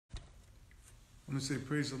I want to say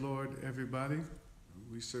praise the Lord, everybody.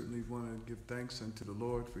 We certainly want to give thanks unto the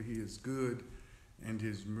Lord, for he is good and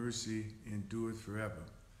his mercy endureth forever.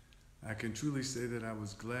 I can truly say that I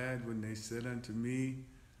was glad when they said unto me,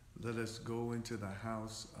 let us go into the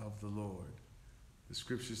house of the Lord. The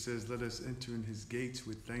scripture says, let us enter in his gates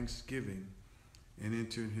with thanksgiving and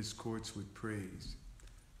enter in his courts with praise.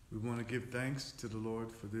 We want to give thanks to the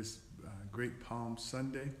Lord for this great Palm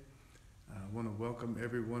Sunday. I want to welcome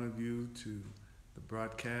every one of you to the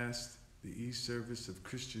broadcast, the e-service of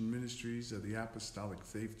Christian Ministries of the Apostolic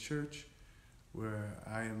Faith Church, where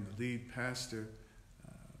I am the lead pastor,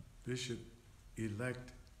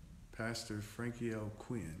 Bishop-elect Pastor Frankie L.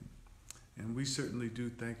 Quinn. And we certainly do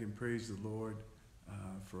thank and praise the Lord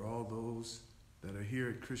for all those that are here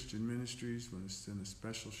at Christian Ministries. I want to send a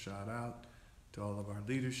special shout out to all of our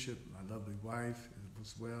leadership, my lovely wife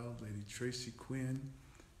as well, Lady Tracy Quinn.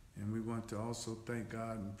 And we want to also thank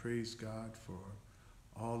God and praise God for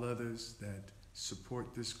all others that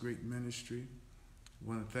support this great ministry. We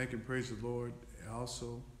want to thank and praise the Lord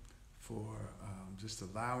also for just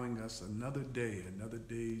allowing us another day, another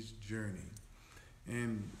day's journey.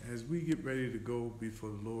 And as we get ready to go before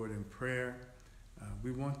the Lord in prayer,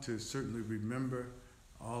 we want to certainly remember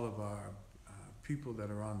all of our people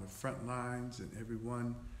that are on the front lines and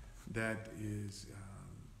everyone that is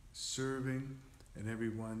serving and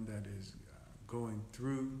everyone that is going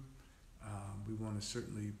through. We want to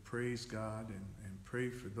certainly praise God and pray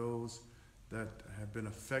for those that have been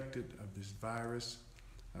affected of this virus.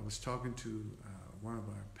 I was talking to one of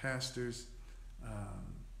our pastors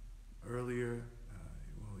earlier,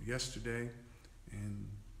 yesterday, and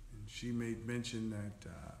she made mention that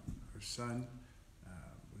her son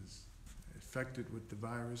was affected with the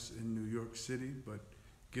virus in New York City, but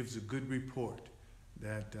gives a good report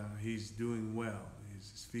that he's doing well.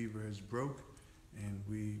 His fever has broke, and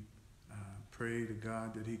we pray to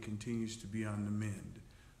God that he continues to be on the mend.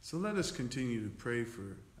 So let us continue to pray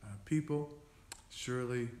for people.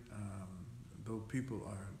 Surely, though people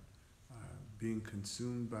are being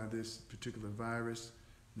consumed by this particular virus,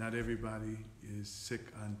 not everybody is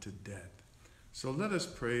sick unto death. So let us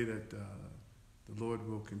pray that the Lord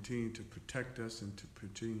will continue to protect us and to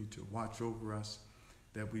continue to watch over us,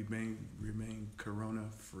 that we may remain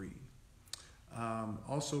corona-free.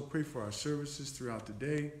 Also pray for our services throughout the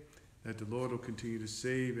day, that the Lord will continue to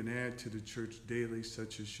save and add to the church daily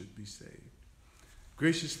such as should be saved.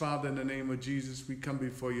 Gracious Father, in the name of Jesus, we come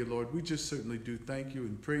before you, Lord. We just certainly do thank you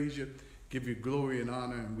and praise you, give you glory and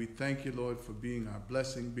honor, and we thank you, Lord, for being our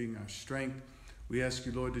blessing, being our strength. We ask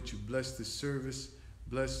you, Lord, that you bless this service,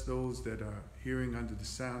 bless those that are hearing under the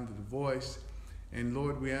sound of the voice. And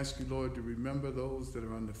Lord, we ask you, Lord, to remember those that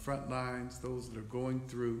are on the front lines, those that are going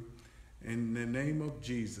through. In the name of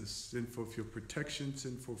Jesus, send forth your protection,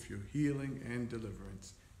 send forth your healing and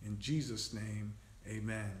deliverance. In Jesus' name,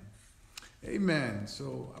 amen. Amen.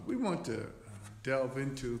 So we want to delve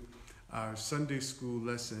into our Sunday school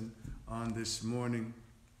lesson on this morning.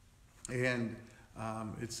 And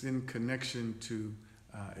it's in connection to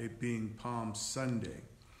it being Palm Sunday.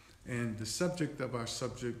 And the subject of our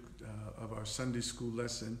Sunday school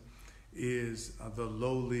lesson is the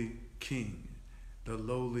lowly king. The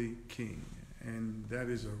lowly king. And that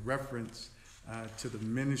is a reference to the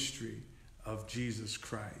ministry of Jesus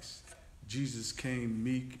Christ. Jesus came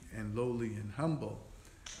meek and lowly and humble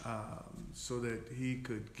so that he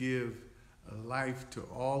could give life to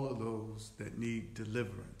all of those that need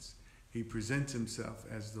deliverance. He presents himself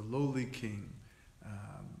as the lowly king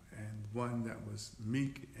and one that was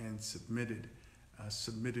meek and submitted, a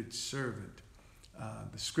submitted servant.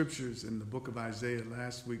 The scriptures in the book of Isaiah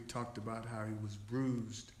last week talked about how he was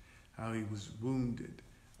bruised, how he was wounded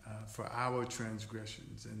for our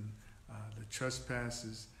transgressions, and the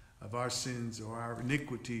trespasses of our sins or our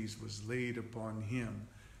iniquities was laid upon him.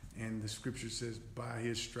 And the scripture says, by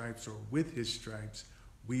his stripes or with his stripes,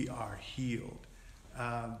 we are healed.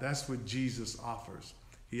 That's what Jesus offers.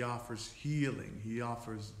 He offers healing. He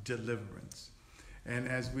offers deliverance. And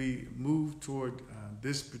as we move toward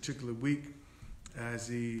this particular week,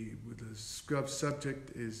 the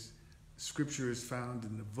subject is, scripture is found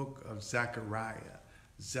in the book of Zechariah,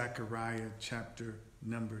 Zechariah chapter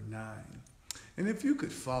number 9. And if you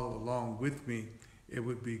could follow along with me, it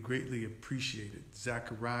would be greatly appreciated.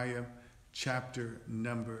 Zechariah chapter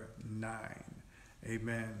number 9.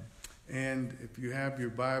 Amen. And if you have your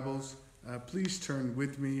Bibles, please turn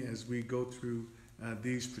with me as we go through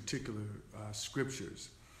these particular scriptures.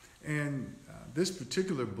 And this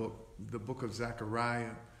particular book, the book of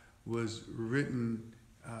Zechariah, was written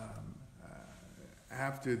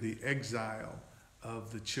after the exile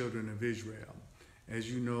of the children of Israel. as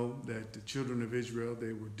you know, that the children of Israel,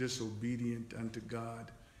 they were disobedient unto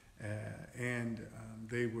God, and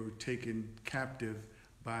they were taken captive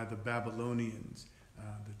by the Babylonians.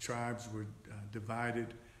 The tribes were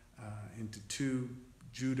divided into two,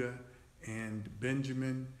 Judah and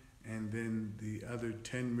Benjamin, and then the other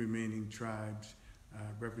 10 remaining tribes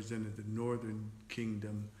represented the northern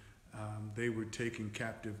kingdom. They were taken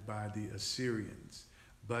captive by the Assyrians.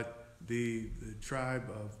 But the tribe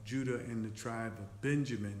of Judah and the tribe of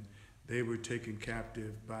Benjamin, they were taken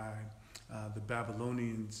captive by the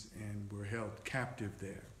Babylonians and were held captive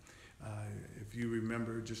there. If you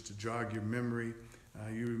remember, just to jog your memory,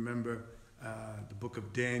 you remember the book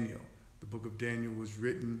of Daniel. The book of Daniel was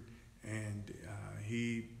written, and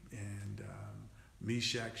he and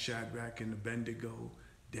Meshach, Shadrach, and Abednego,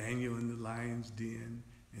 Daniel in the lion's den,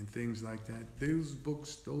 and things like that. Those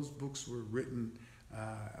books were written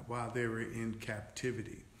while they were in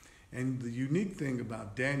captivity. And the unique thing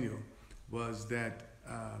about Daniel was that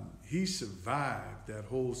he survived that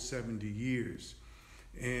whole 70 years.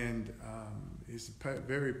 And it's a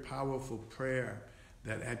very powerful prayer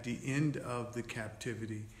that at the end of the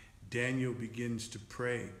captivity, Daniel begins to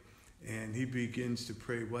pray. And he begins to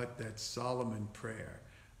pray what? That Solomon prayer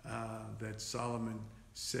that Solomon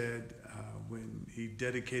said when he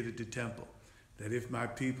dedicated the temple, that if my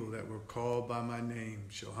people that were called by my name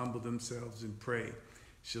shall humble themselves and pray,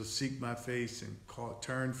 shall seek my face and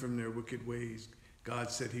turn from their wicked ways, God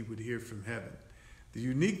said he would hear from heaven. The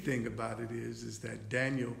unique thing about it is that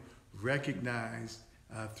Daniel recognized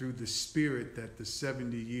through the Spirit that the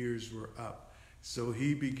 70 years were up. So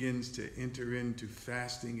he begins to enter into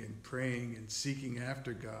fasting and praying and seeking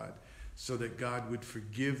after God so that God would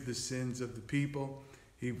forgive the sins of the people.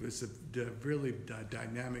 He was a really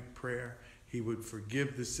dynamic prayer. He would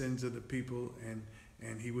forgive the sins of the people,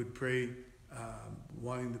 and he would pray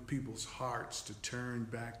wanting the people's hearts to turn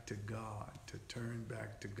back to God, to turn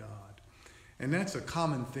back to God. And that's a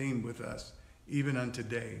common theme with us, even unto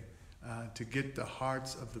today, to get the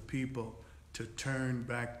hearts of the people to turn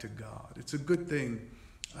back to God. It's a good thing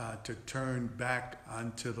to turn back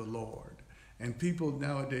unto the Lord. And people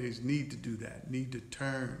nowadays need to do that, need to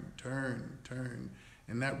turn.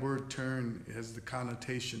 And that word turn has the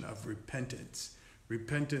connotation of repentance.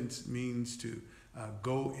 Repentance means to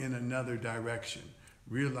go in another direction.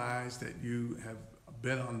 Realize that you have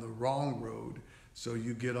been on the wrong road, so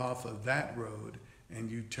you get off of that road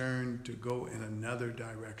and you turn to go in another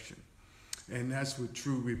direction. And that's what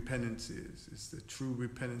true repentance is. It's the true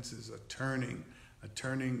repentance is a turning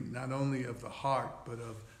not only of the heart, but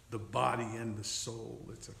of the body and the soul.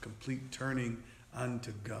 It's a complete turning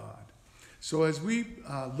unto God. So as we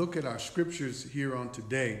look at our scriptures here on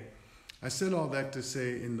today, I said all that to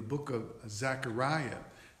say in the book of Zechariah,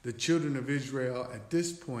 the children of Israel at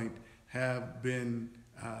this point have been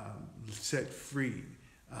set free.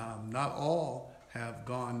 Not all have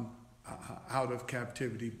gone out of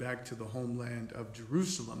captivity back to the homeland of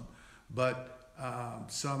Jerusalem, but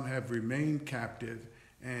some have remained captive.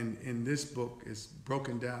 And in this book, it's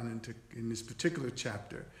broken down into, in this particular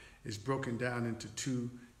chapter, is broken down into two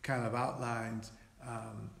kind of outlines,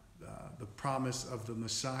 the promise of the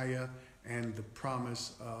Messiah and the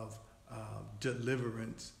promise of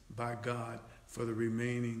deliverance by God for the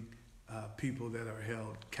remaining people that are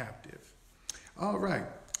held captive. All right,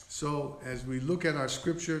 so as we look at our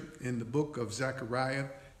scripture in the book of Zechariah,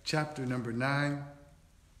 chapter number 9,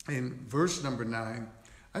 in verse number 9,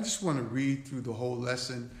 I just want to read through the whole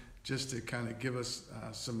lesson just to kind of give us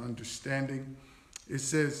some understanding. It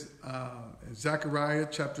says, in Zechariah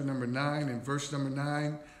chapter number 9 and verse number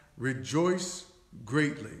 9, rejoice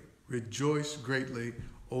greatly,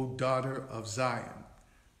 O daughter of Zion.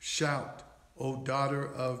 Shout, O daughter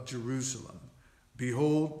of Jerusalem.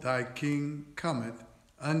 Behold, thy king cometh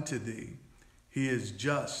unto thee. He is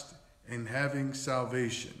just and having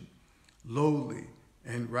salvation, lowly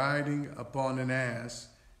and riding upon an ass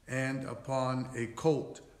and upon a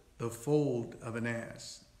colt, the foal of an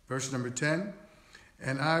ass. Verse number 10,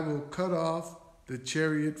 and I will cut off the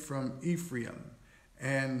chariot from Ephraim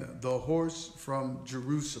and the horse from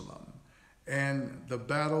Jerusalem, and the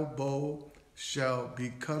battle bow shall be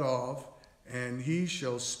cut off, and he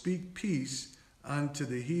shall speak peace unto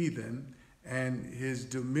the heathen, and his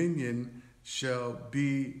dominion shall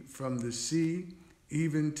be from the sea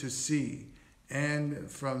even to sea, and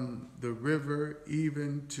from the river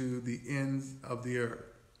even to the ends of the earth.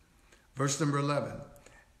 Verse number 11,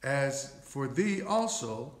 as for thee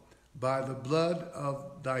also, by the blood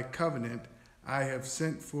of thy covenant, I have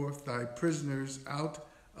sent forth thy prisoners out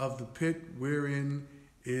of the pit wherein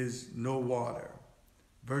is no water.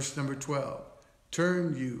 Verse number 12,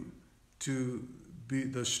 turn you to be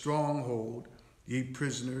the stronghold, ye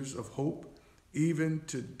prisoners of hope. Even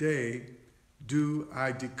today do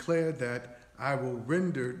I declare that I will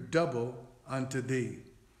render double unto thee.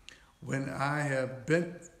 When I have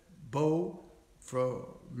bent bow for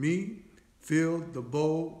me, filled the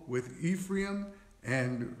bow with Ephraim,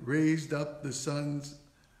 and raised up the sons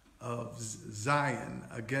of Zion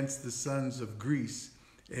against the sons of Greece,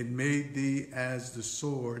 and made thee as the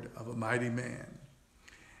sword of a mighty man.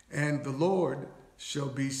 And the Lord shall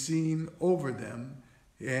be seen over them,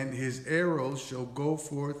 and his arrows shall go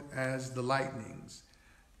forth as the lightnings.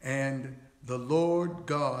 And the Lord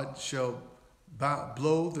God shall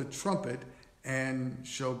blow the trumpet, and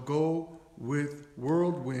shall go with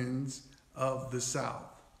whirlwinds of the south.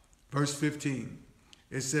 Verse 15,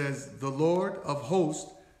 it says, the Lord of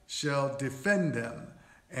hosts shall defend them,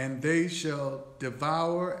 and they shall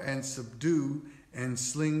devour and subdue and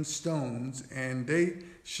sling stones, and they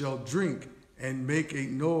shall drink and make a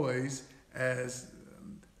noise as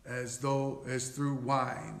through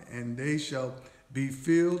wine, and they shall be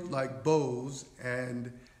filled like bowls,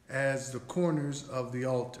 and as the corners of the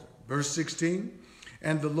altar. Verse 16,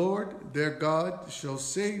 and the Lord their God shall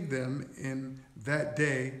save them in that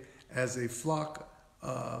day as a flock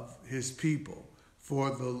of his people,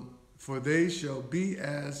 for they shall be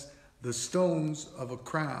as the stones of a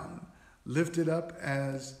crown, lifted up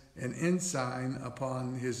as an ensign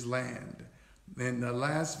upon his land. And the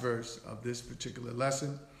last verse of this particular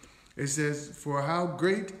lesson, it says, for how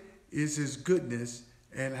great is his goodness,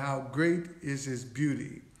 and how great is his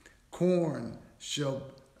beauty. Corn shall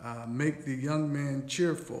make the young man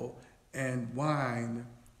cheerful, and wine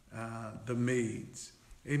the maids.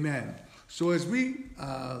 Amen. So as we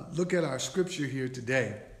look at our scripture here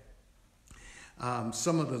today,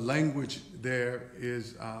 some of the language there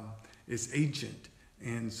is ancient,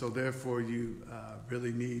 and so therefore you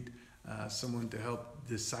really need someone to help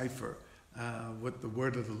decipher what the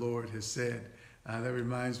word of the Lord has said. That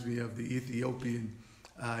reminds me of the Ethiopian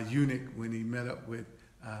eunuch when he met up with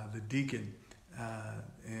the deacon,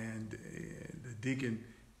 and the deacon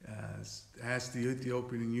asked the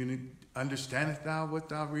Ethiopian eunuch, understandest thou what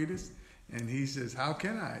thou readest? And he says, how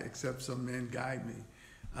can I, except some man guide me?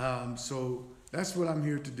 So that's what I'm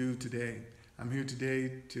here to do today. I'm here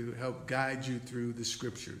today to help guide you through the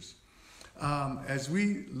scriptures. As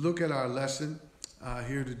we look at our lesson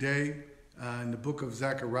here today in the book of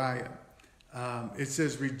Zechariah, it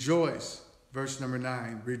says, rejoice, verse number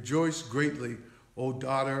 9, rejoice greatly, O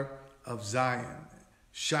daughter of Zion.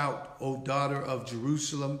 Shout, O daughter of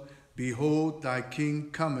Jerusalem, behold, thy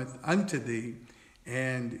king cometh unto thee,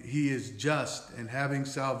 and he is just and having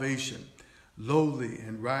salvation, lowly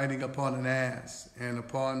and riding upon an ass, and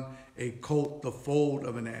upon a colt the foal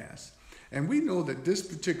of an ass. And we know that this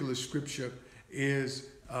particular scripture is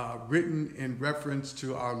written in reference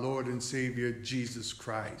to our Lord and Savior, Jesus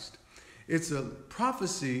Christ. It's a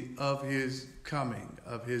prophecy of his coming,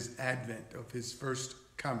 of his advent, of his first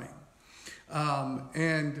coming.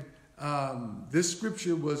 This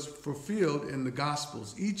scripture was fulfilled in the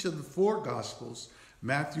Gospels. Each of the four Gospels,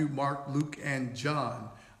 Matthew, Mark, Luke, and John,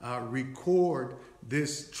 record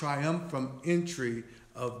this triumphant entry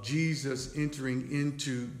of Jesus entering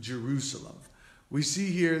into Jerusalem. We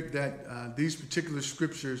see here that these particular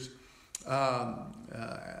scriptures,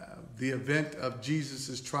 the event of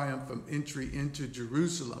Jesus' triumphant entry into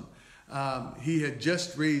Jerusalem, he had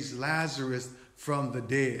just raised Lazarus from the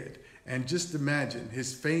dead. And just imagine,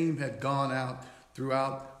 his fame had gone out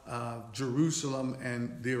throughout Jerusalem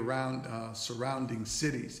and the surrounding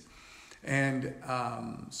cities. And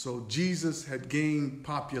so Jesus had gained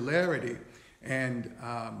popularity, and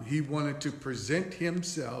he wanted to present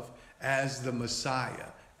himself as the Messiah,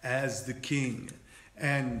 as the King.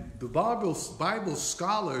 And the Bible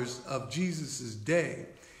scholars of Jesus' day,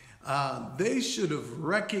 they should have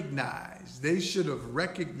recognized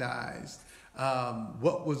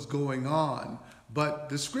what was going on. But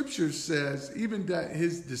the scripture says even that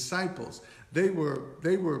his disciples, they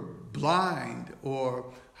were blind,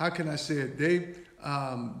 or how can I say it? They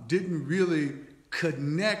didn't really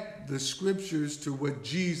connect the scriptures to what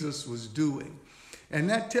Jesus was doing. And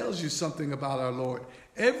that tells you something about our Lord.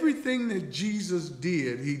 Everything that Jesus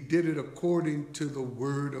did, he did it according to the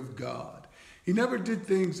word of God. He never did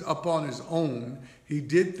things upon his own. He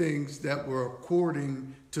did things that were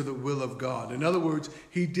according to the will of God. In other words,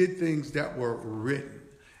 he did things that were written.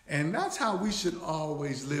 And that's how we should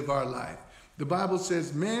always live our life. The Bible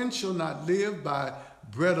says, man shall not live by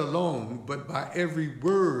bread alone, but by every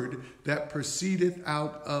word that proceedeth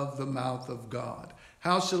out of the mouth of God.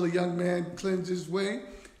 How shall a young man cleanse his way?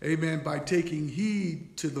 Amen. By taking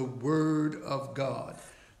heed to the word of God.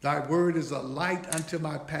 Thy word is a light unto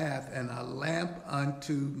my path and a lamp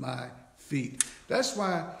unto my feet. That's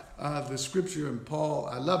why the scripture in Paul,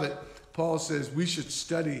 I love it. Paul says we should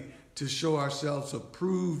study to show ourselves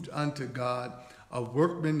approved unto God, a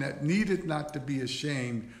workman that needeth not to be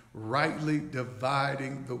ashamed, rightly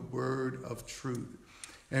dividing the word of truth.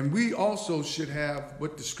 And we also should have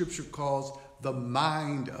what the scripture calls the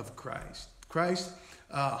mind of Christ. Christ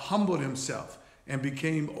humbled himself and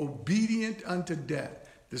became obedient unto death.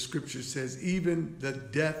 The scripture says, even the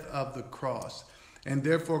death of the cross. And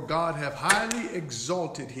therefore God hath highly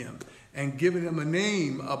exalted him and given him a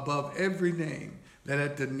name above every name, that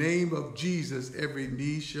at the name of Jesus every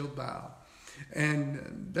knee shall bow.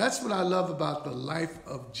 And that's what I love about the life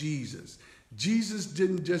of Jesus. Jesus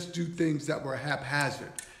didn't just do things that were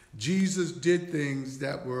haphazard. Jesus did things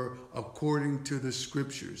that were according to the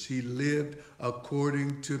scriptures. He lived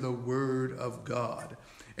according to the word of God.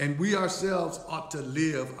 And we ourselves ought to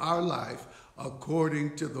live our life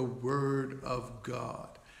according to the word of God.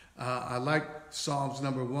 I like Psalms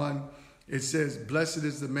number 1. It says, blessed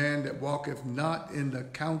is the man that walketh not in the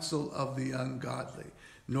counsel of the ungodly,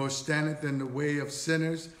 nor standeth in the way of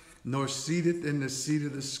sinners, nor seateth in the seat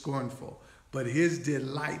of the scornful. But his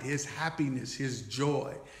delight, his happiness, his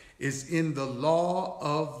joy is in the law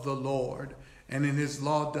of the Lord, and in his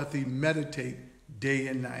law doth he meditate day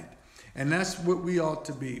and night. And that's what we ought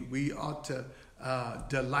to be. We ought to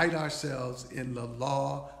delight ourselves in the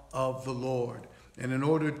law of the Lord. And in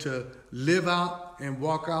order to live out and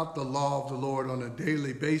walk out the law of the Lord on a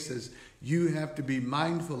daily basis, you have to be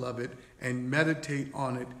mindful of it and meditate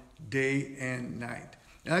on it day and night.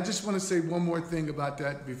 And I just want to say one more thing about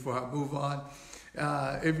that before I move on.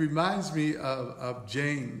 It reminds me of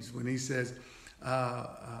James when he says,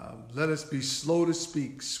 let us be slow to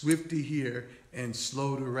speak, swift to hear, and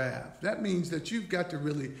slow to wrath. That means that you've got to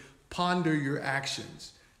really ponder your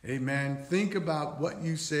actions. Amen. Think about what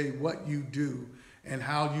you say, what you do, and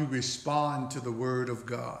how you respond to the word of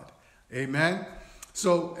God. Amen.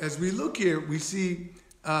 So as we look here, we see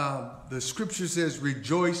the scripture says,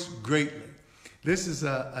 rejoice greatly. This is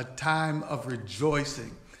a time of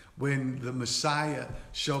rejoicing when the Messiah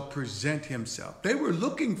shall present himself. They were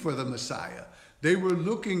looking for the Messiah. They were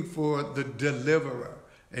looking for the deliverer.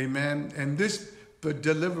 Amen. And the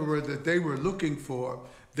deliverer that they were looking for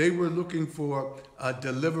a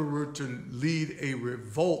deliverer to lead a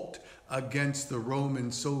revolt against the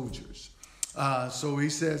Roman soldiers. So he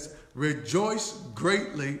says, rejoice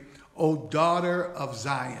greatly, O daughter of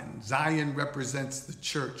Zion. Zion represents the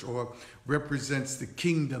church, or represents the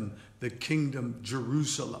kingdom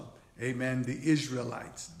Jerusalem. Amen. The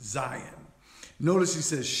Israelites, Zion. Notice he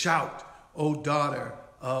says, shout, O daughter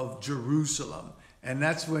of Jerusalem. And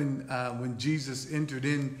that's when Jesus entered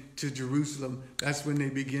into Jerusalem, that's when they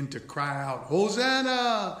begin to cry out,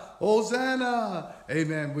 Hosanna, Hosanna.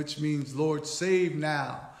 Amen. Which means, Lord, save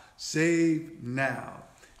now, save now.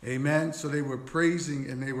 Amen. So they were praising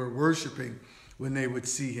and they were worshiping when they would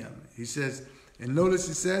see him. He says, and notice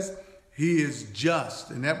it says, he is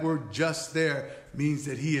just. And that word just there means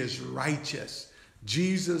that he is righteous.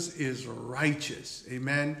 Jesus is righteous.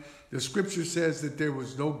 Amen. The scripture says that there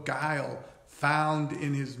was no guile found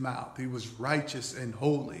in his mouth. He was righteous and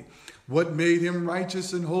holy. What made him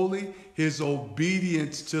righteous and holy? His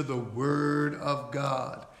obedience to the word of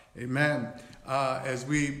God. Amen. As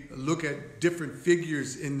we look at different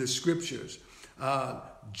figures in the scriptures,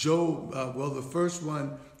 Job, the first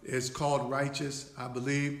one is called righteous, I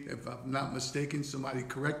believe, if I'm not mistaken, somebody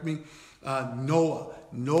correct me.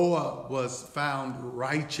 Noah was found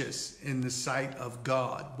righteous in the sight of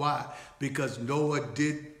God. Why? Because Noah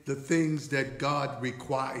did the things that God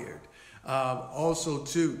required. Also,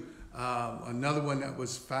 too, another one that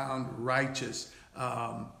was found righteous,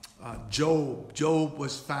 Job. Job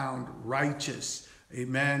was found righteous,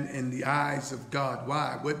 amen, in the eyes of God.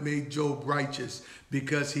 Why? What made Job righteous?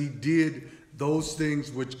 Because he did those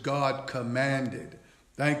things which God commanded.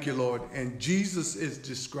 Thank you, Lord. And Jesus is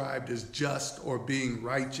described as just or being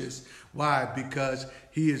righteous. Why? Because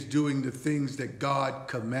he is doing the things that God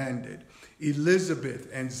commanded. Elizabeth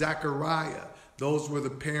and Zechariah, those were the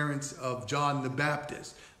parents of John the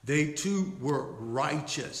Baptist. They too were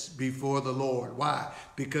righteous before the Lord. Why?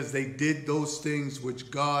 Because they did those things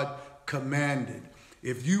which God commanded.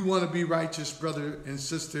 If you want to be righteous, brother and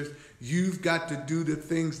sisters, you've got to do the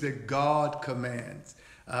things that God commands.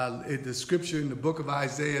 The scripture in the book of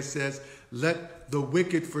Isaiah says, let the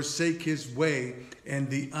wicked forsake his way and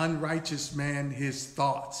the unrighteous man his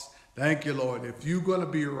thoughts. Thank you, Lord. If you're going to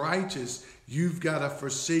be righteous, you've got to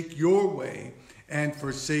forsake your way and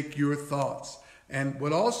forsake your thoughts. And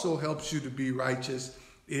what also helps you to be righteous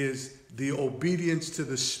is the obedience to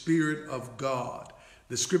the Spirit of God.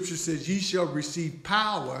 The scripture says, ye shall receive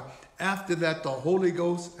power after that the Holy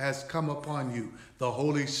Ghost has come upon you, the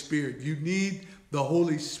Holy Spirit. You need the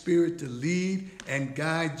Holy Spirit to lead and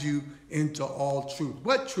guide you into all truth.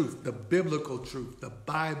 What truth? The biblical truth, the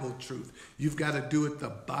Bible truth. You've got to do it the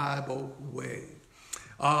Bible way.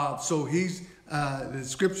 So the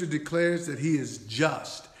scripture declares that he is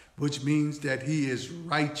just, which means that he is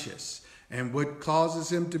righteous. And what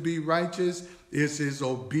causes him to be righteous is his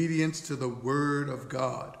obedience to the word of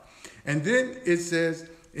God. And then it says,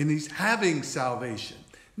 and he's having salvation.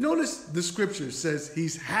 Notice the scripture says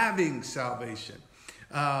he's having salvation.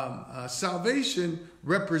 Salvation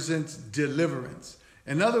represents deliverance.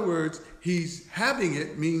 In other words, he's having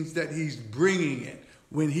it means that he's bringing it.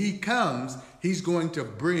 When he comes, he's going to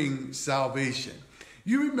bring salvation.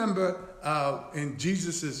 You remember in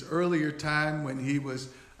Jesus' earlier time when he was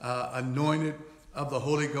anointed of the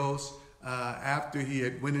Holy Ghost, after he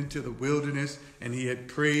had went into the wilderness and he had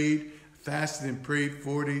prayed, fasted and prayed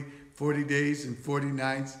 40 days and 40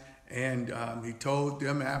 nights. And he told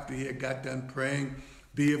them after he had got done praying,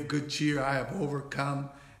 be of good cheer, I have overcome.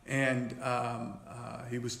 And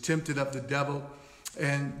he was tempted of the devil.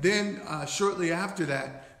 And then shortly after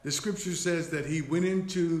that, the scripture says that he went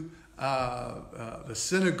into the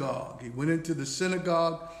synagogue. He went into the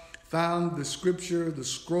synagogue, found the scripture, the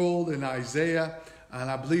scroll in Isaiah, and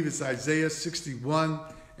I believe it's Isaiah 61.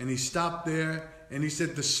 And he stopped there and he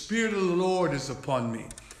said, the Spirit of the Lord is upon me,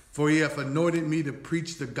 for he hath anointed me to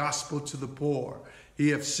preach the gospel to the poor. He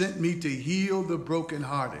hath sent me to heal the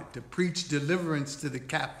brokenhearted, to preach deliverance to the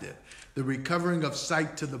captive, the recovering of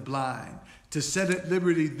sight to the blind, to set at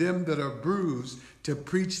liberty them that are bruised, to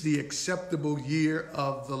preach the acceptable year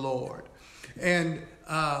of the Lord. And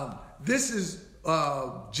this is,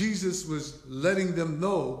 Jesus was letting them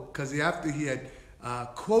know, because after he had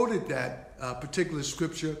quoted that particular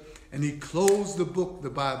scripture, and he closed the book, the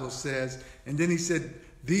Bible says, and then he said,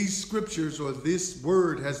 these scriptures or this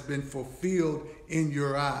word has been fulfilled in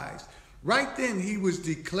your eyes. Right then he was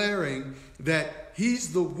declaring that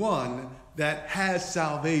he's the one that has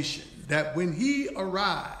salvation, that when he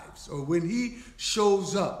arrives or when he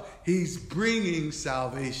shows up, he's bringing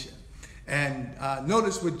salvation. And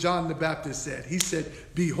notice what John the Baptist said. He said,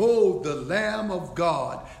 behold the Lamb of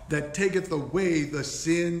God that taketh away the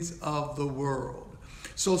sins of the world.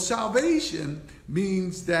 So salvation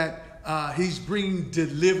means that he's bringing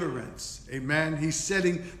deliverance. Amen. He's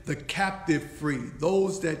setting the captive free,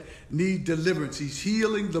 those that need deliverance. He's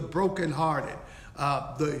healing the brokenhearted.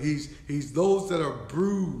 He's those that are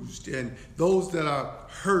bruised and those that are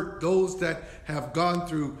hurt, those that have gone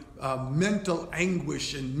through mental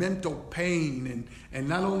anguish and mental pain, and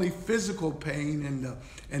not only physical pain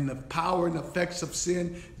and the power and effects of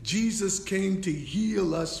sin. Jesus came to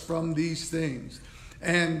heal us from these things.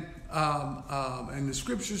 And the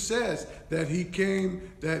scripture says that he came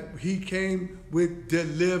with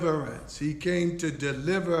deliverance. He came to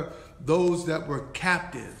deliver those that were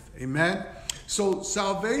captive. Amen. So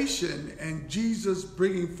salvation and Jesus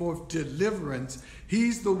bringing forth deliverance,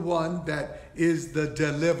 he's the one that is the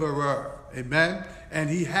deliverer. Amen. And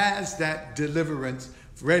he has that deliverance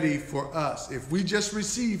ready for us if we just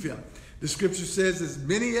receive him. The scripture says, as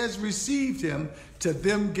many as received him, to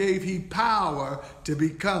them gave he power to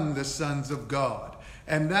become the sons of God.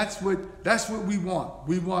 And that's what we want.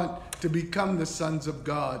 We want to become the sons of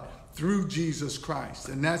God through Jesus Christ.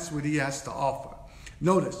 And that's what he has to offer.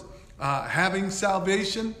 Notice, having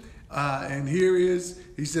salvation, and here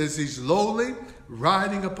he says he's lowly,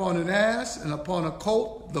 riding upon an ass, and upon a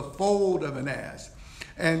colt, the foal of an ass.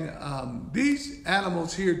 And these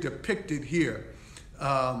animals here depicted here,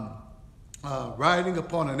 riding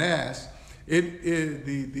upon an ass,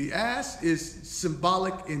 the ass is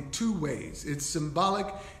symbolic in two ways. It's symbolic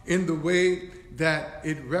in the way that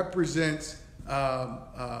it represents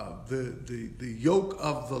the yoke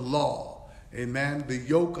of the law. Amen. The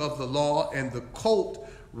yoke of the law, and the colt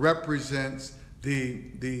represents the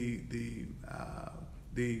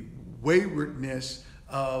waywardness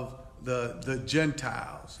of the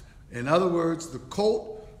Gentiles. In other words, the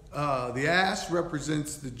colt, the ass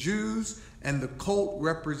represents the Jews, and the colt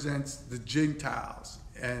represents the Gentiles.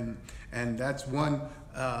 And that's one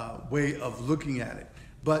way of looking at it.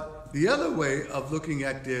 But the other way of looking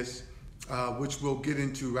at this, which we'll get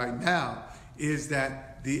into right now, is that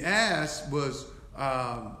the ass was,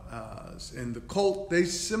 and the colt, they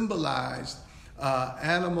symbolized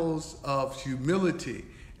animals of humility.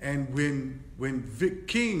 And when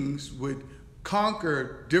kings would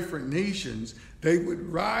conquer different nations, they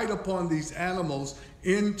would ride upon these animals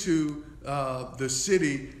into the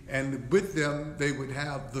city, and with them they would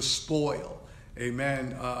have the spoil.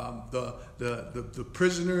 Amen. The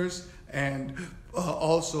prisoners, and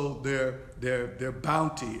also their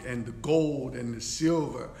bounty, and the gold and the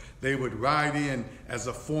silver. They would ride in as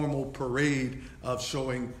a formal parade of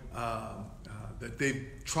showing that they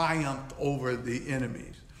triumphed over the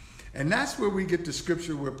enemies. And that's where we get the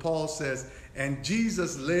scripture where Paul says, and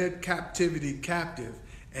Jesus led captivity captive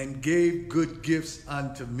and gave good gifts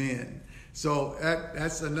unto men. So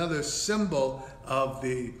that's another symbol of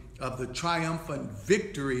the triumphant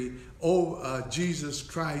victory Jesus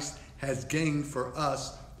Christ has gained for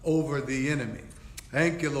us over the enemy.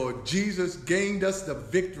 Thank you, Lord. Jesus gained us the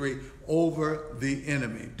victory over the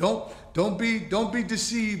enemy. Don't be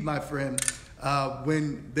deceived, my friend.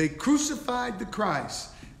 When they crucified the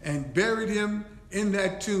Christ and buried him in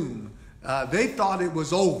that tomb, they thought it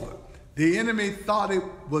was over. The enemy thought it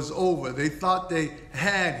was over. They thought they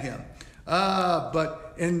had him.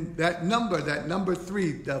 But in that number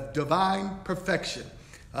 3, the divine perfection,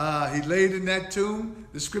 he laid in that tomb,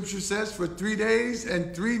 the scripture says, for 3 days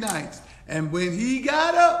and 3 nights. And when he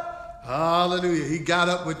got up, hallelujah, he got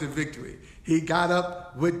up with the victory. He got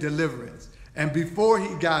up with deliverance. And before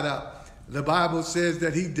he got up, the Bible says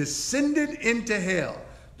that he descended into hell.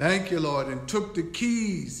 Thank you, Lord, and took the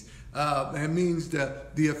keys. That means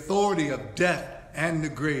the authority of death and the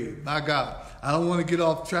grave. My God, I don't want to get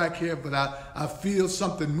off track here, but I feel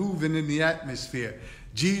something moving in the atmosphere.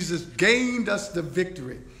 Jesus gained us the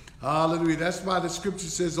victory. Hallelujah. That's why the scripture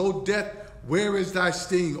says, O death, where is thy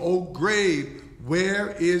sting? O grave,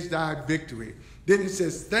 where is thy victory? Then it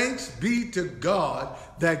says, thanks be to God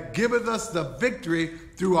that giveth us the victory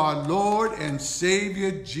through our Lord and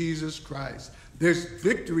Savior Jesus Christ. There's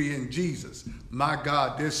victory in Jesus. My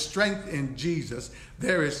God, there's strength in Jesus.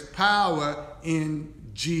 There is power in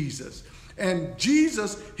Jesus. And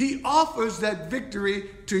Jesus, he offers that victory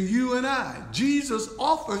to you and I. Jesus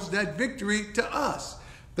offers that victory to us.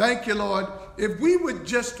 Thank you, Lord. If we would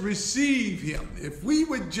just receive him, if we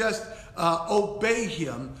would just obey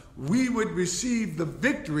him, we would receive the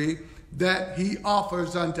victory that he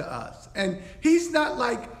offers unto us. And he's not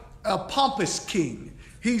like a pompous king.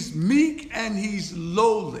 He's meek and he's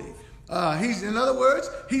lowly. In other words,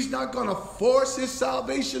 he's not going to force his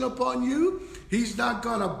salvation upon you. He's not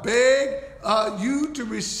going to beg you to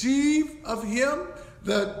receive of him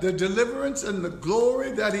the deliverance and the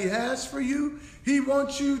glory that he has for you. He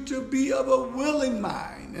wants you to be of a willing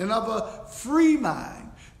mind and of a free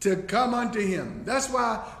mind to come unto him. That's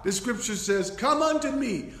why the scripture says, come unto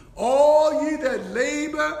me, all ye that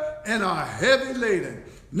labor and are heavy laden.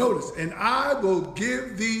 Notice, and I will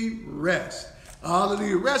give thee rest.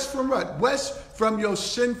 Hallelujah. Rest from what? Rest from your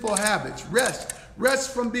sinful habits.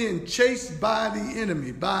 Rest from being chased by the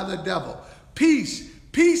enemy, by the devil.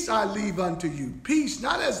 Peace I leave unto you. Peace,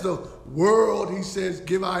 not as the world, he says,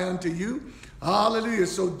 give I unto you. Hallelujah.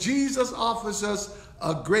 So Jesus offers us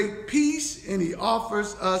a great peace, and he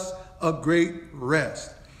offers us a great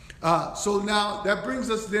rest. So now that brings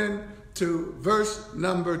us then to verse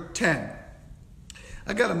number 10.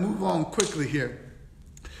 I got to move on quickly here.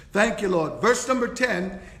 Thank you, Lord. Verse number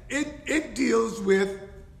 10, it deals with,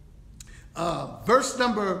 verse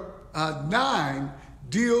number 9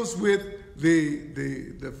 deals with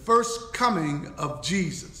the first coming of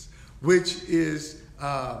Jesus, which is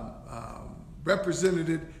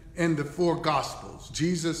represented in the 4 Gospels.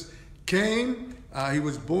 Jesus came, he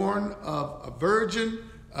was born of a virgin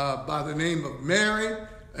by the name of Mary,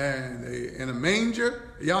 and in a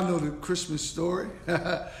manger. Y'all know the Christmas story.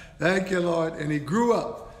 Thank you, Lord. And he grew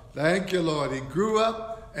up. Thank you, Lord. He grew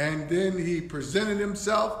up, and then he presented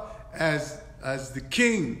himself as the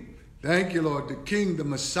king. Thank you, Lord. The king, the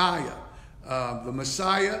Messiah. The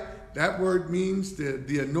Messiah, that word means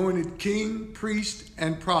the anointed king, priest,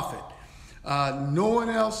 and prophet. No one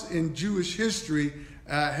else in Jewish history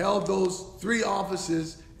held those 3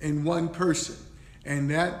 offices in one person. And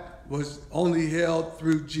that was only held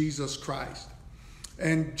through Jesus Christ.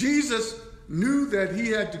 And Jesus knew that he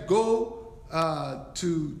had to go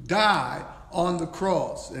to die on the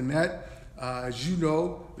cross. And that, as you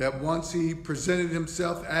know, that once he presented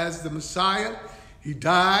himself as the Messiah, he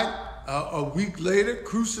died a week later,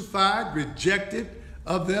 crucified, rejected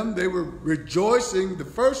of them. They were rejoicing the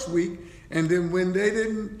first week. And then when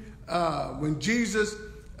when Jesus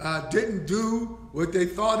didn't do what they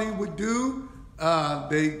thought he would do,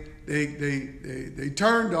 they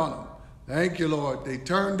turned on him. Thank you, Lord. They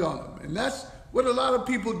turned on him. And that's what a lot of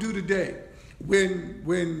people do today.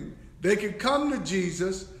 When they can come to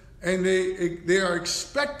Jesus and they are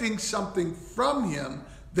expecting something from him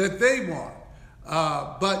that they want.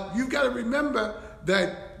 But you've got to remember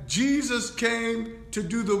that Jesus came to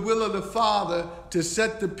do the will of the Father, to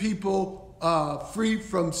set the people free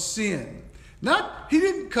from sin. He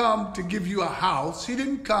didn't come to give you a house. He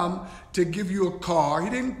didn't come to give you a car. He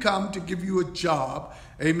didn't come to give you a job.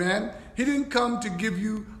 Amen. He didn't come to give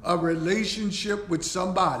you a relationship with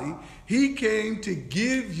somebody. He came to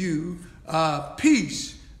give you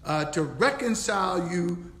peace, to reconcile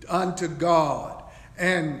you unto God.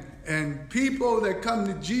 And people that come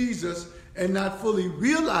to Jesus and not fully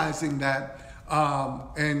realizing that,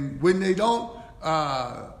 and when they don't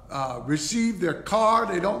receive their car,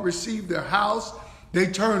 they don't receive their house, they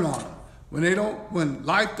turn on them. When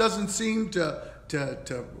life doesn't seem to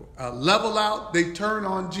level out, they turn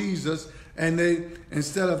on Jesus, and they,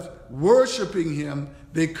 instead of worshiping him,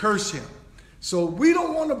 they curse him. So we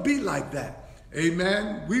don't want to be like that.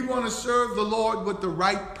 Amen. We want to serve the Lord with the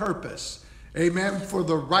right purpose. Amen. For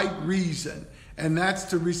the right reason. And that's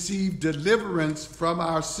to receive deliverance from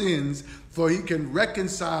our sins, for he can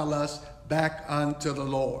reconcile us back unto the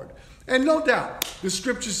Lord. And no doubt, the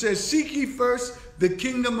scripture says, seek ye first the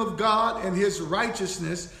kingdom of God and his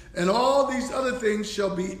righteousness, and all these other things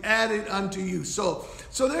shall be added unto you. So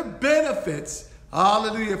there are benefits,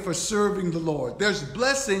 hallelujah, for serving the Lord. There's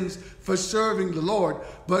blessings for serving the Lord,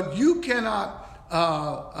 but you cannot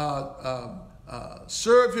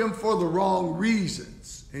serve him for the wrong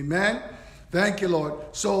reasons. Amen. Thank you, Lord.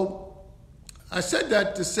 So I said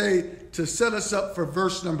that to set us up for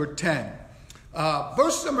verse number 10.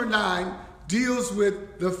 Verse number 9 deals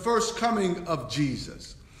with the first coming of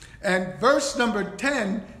Jesus. And verse number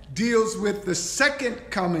 10 deals with the second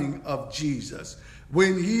coming of Jesus,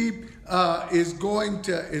 when he is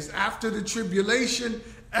after the tribulation,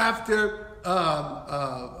 after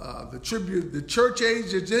the church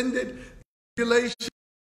age has ended, the tribulation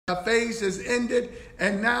phase has ended,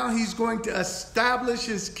 and now he's going to establish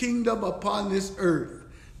his kingdom upon this earth.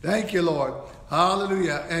 Thank you, Lord.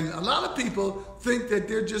 Hallelujah. And a lot of people think that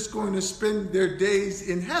they're just going to spend their days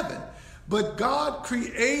in heaven. But God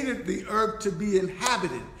created the earth to be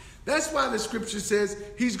inhabited. That's why the scripture says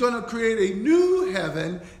he's going to create a new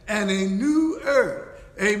heaven and a new earth.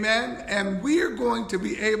 Amen. And we are going to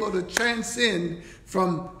be able to transcend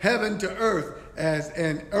from heaven to earth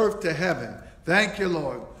and earth to heaven. Thank you,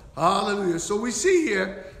 Lord. Hallelujah. So we see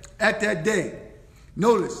here at that day,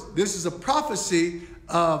 notice this is a prophecy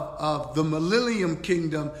of the millennium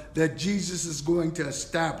kingdom that Jesus is going to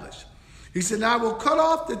establish. He said, I will cut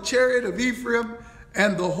off the chariot of Ephraim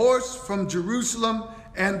and the horse from Jerusalem,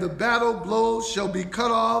 and the battle blows shall be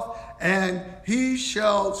cut off, and he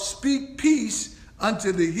shall speak peace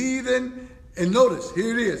unto the heathen. And notice,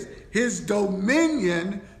 here it is, his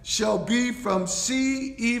dominion shall be from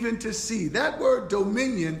sea even to sea. That word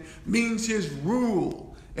dominion means his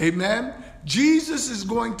rule. Amen. Jesus is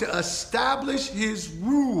going to establish his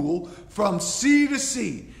rule from sea to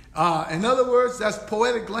sea. In other words, that's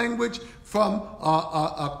poetic language, from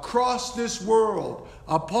across this world,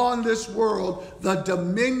 upon this world, the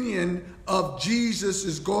dominion of Jesus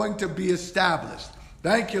is going to be established.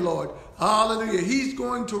 Thank you, Lord. Hallelujah. He's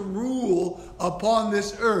going to rule upon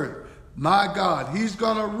this earth. My God, he's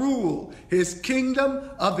going to rule his kingdom.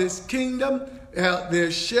 Of his kingdom,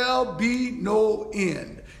 there shall be no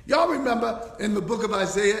end. Y'all remember in the book of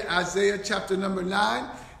Isaiah chapter number 9,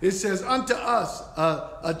 it says, unto us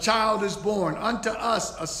a child is born, unto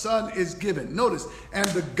us a son is given. Notice, and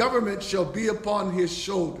the government shall be upon his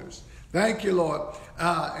shoulders. Thank you, Lord.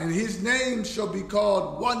 And his name shall be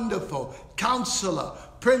called Wonderful, Counselor,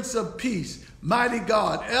 Prince of Peace, Mighty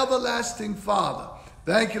God, Everlasting Father.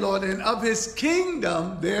 Thank you, Lord. And of his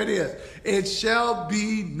kingdom, there it is, it shall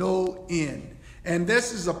be no end. And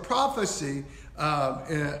this is a prophecy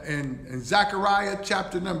in Zechariah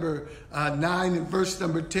chapter number 9 and verse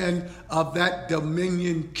number 10 of that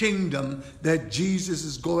dominion kingdom that Jesus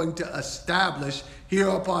is going to establish here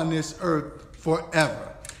upon this earth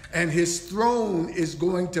forever. And his throne is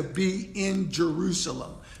going to be in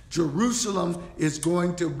Jerusalem. Jerusalem is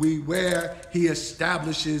going to be where he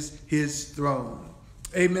establishes his throne.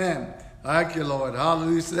 Amen. Thank you, Lord.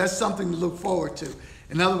 Hallelujah. So that's something to look forward to.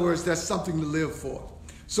 In other words, that's something to live for.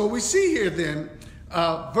 So we see here then,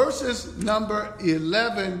 verses number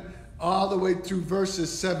 11 all the way through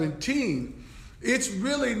verses 17. It's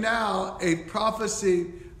really now a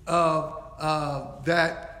prophecy of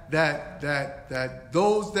that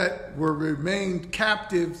those that were remained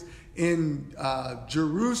captives in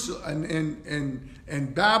Jerusalem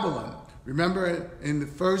and Babylon. Remember in the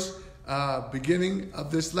first beginning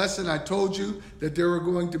of this lesson, I told you that there were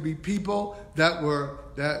going to be people that were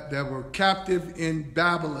captive in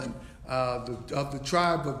Babylon, of the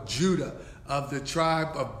tribe of Judah, of the tribe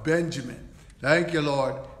of Benjamin. Thank you,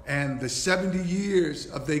 Lord. and the 70 years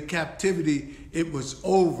of their captivity, it was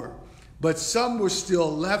over. But some were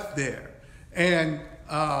still left there. And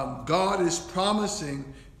God is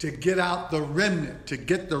promising to get out the remnant, to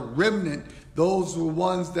get the remnant. Those were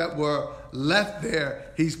ones that were left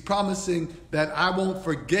there. He's promising that I won't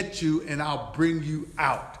forget you and I'll bring you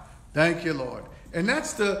out. Thank you, Lord. And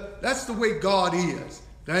that's the way God is.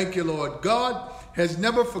 Thank you, Lord. God has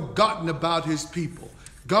never forgotten about his people.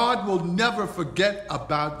 God will never forget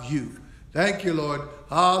about you. Thank you, Lord.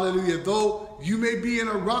 Hallelujah. Though you may be in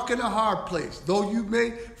a rock and a hard place, though you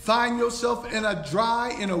may find yourself in a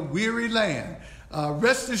dry and a weary land,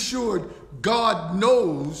 rest assured, God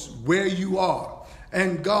knows where you are,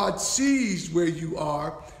 and God sees where you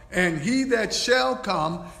are, and he that shall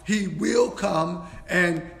come, he will come,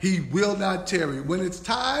 and he will not tarry. When it's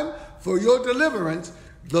time for your deliverance,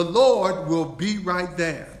 the Lord will be right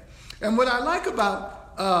there. And what I like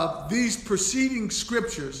about these preceding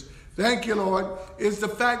scriptures, thank you, Lord, is the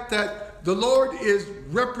fact that the Lord is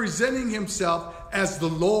representing himself as the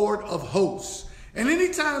Lord of hosts. And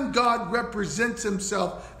anytime God represents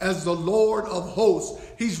himself as the Lord of hosts,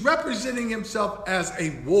 he's representing himself as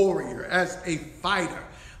a warrior, as a fighter.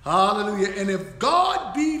 Hallelujah. And if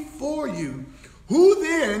God be for you, who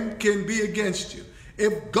then can be against you?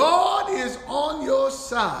 If God is on your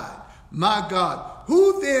side, my God,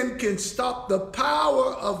 who then can stop the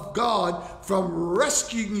power of God from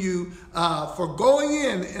rescuing you, for going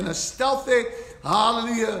in a stealthy,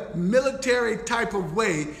 hallelujah, military type of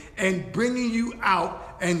way and bringing you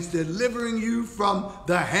out and delivering you from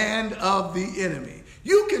the hand of the enemy?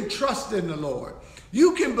 You can trust in the Lord.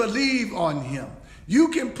 You can believe on him. You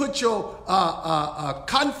can put your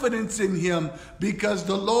confidence in him, because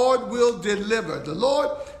the Lord will deliver. The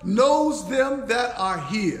Lord knows them that are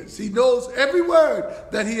his. He knows every word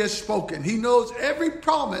that he has spoken. He knows every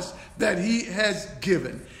promise that he has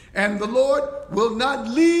given. And the Lord will not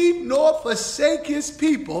leave nor forsake his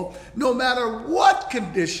people, no matter what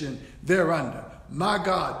condition they're under. My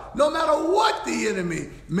God, no matter what the enemy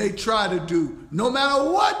may try to do, no matter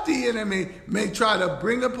what the enemy may try to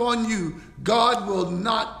bring upon you, God will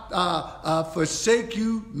not forsake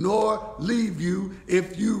you nor leave you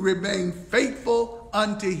if you remain faithful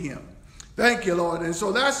unto him. Thank you, Lord. And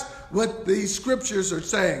so that's what these scriptures are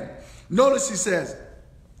saying. Notice he says,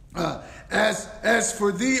 as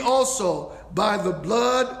for thee also by the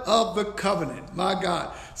blood of the covenant. My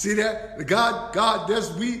God. See that? God,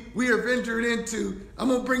 we have entered into, I'm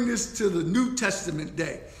going to bring this to the New Testament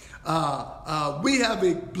day. We have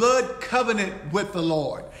a blood covenant with the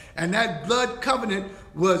Lord. And that blood covenant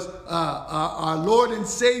was our Lord and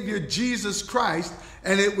Savior, Jesus Christ.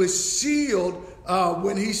 And it was sealed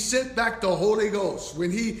when he sent back the Holy Ghost,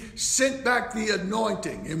 when he sent back the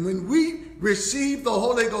anointing. And when we received the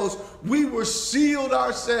Holy Ghost, we were sealed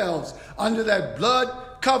ourselves under that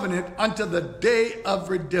blood covenant unto the day of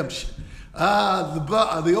redemption.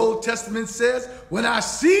 The Old Testament says, when I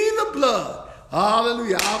see the blood,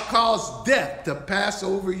 hallelujah, I'll cause death to pass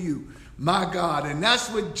over you. My God. And that's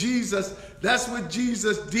what Jesus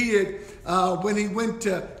did when he went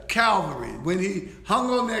to Calvary. When he hung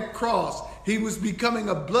on that cross, he was becoming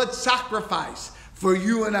a blood sacrifice for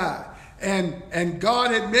you and I. And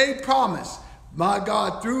God had made promise, my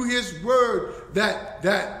God, through his word that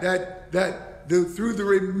through the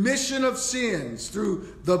remission of sins,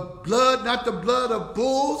 through the blood, not the blood of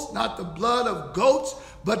bulls, not the blood of goats,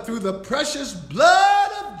 but through the precious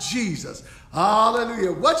blood of Jesus.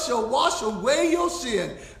 Hallelujah. What shall wash away your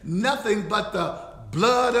sin? Nothing but the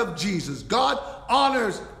blood of Jesus. God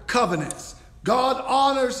honors covenants. God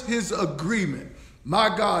honors his agreement.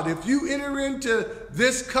 My God, if you enter into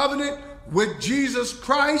this covenant with Jesus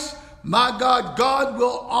Christ, my God, God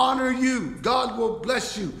will honor you. God will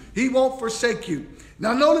bless you. He won't forsake you.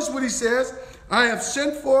 Now notice what he says. I have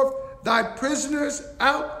sent forth thy prisoners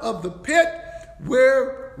out of the pit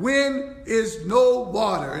wherein is no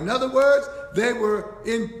water. In other words, they were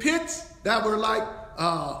in pits that were like,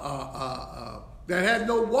 that had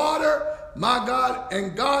no water, my God,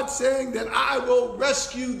 and God saying that I will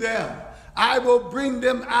rescue them. I will bring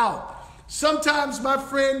them out. Sometimes, my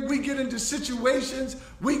friend, we get into situations,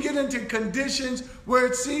 we get into conditions where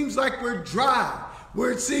it seems like we're dry,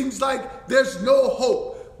 where it seems like there's no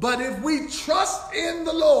hope. But if we trust in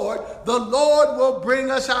the Lord will bring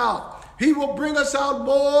us out. He will bring us out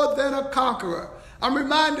more than a conqueror. I'm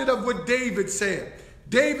reminded of what David said.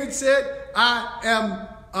 David said,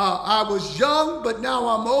 I was young, but now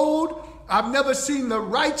I'm old. I've never seen the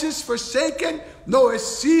righteous forsaken, nor his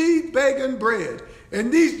seed begging bread.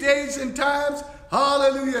 In these days and times,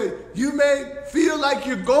 hallelujah, you may feel like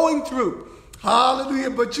you're going through,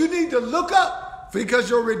 hallelujah, but you need to look up because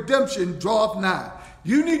your redemption draweth nigh.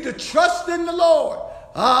 You need to trust in the Lord.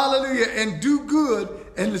 Hallelujah. And do good.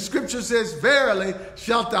 And the scripture says, verily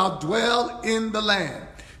shalt thou dwell in the land.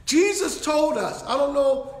 Jesus told us, I don't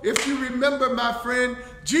know if you remember, my friend,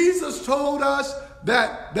 Jesus told us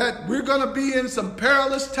that we're going to be in some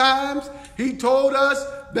perilous times. He told us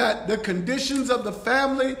that the conditions of the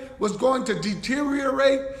family was going to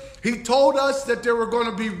deteriorate. He told us that there were going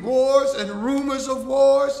to be wars and rumors of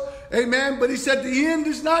wars. Amen. But he said the end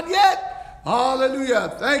is not yet.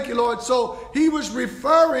 Hallelujah. Thank you, Lord. So he was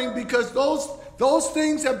referring, because those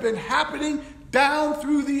things have been happening down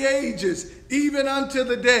through the ages, even unto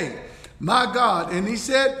the day. My God. And he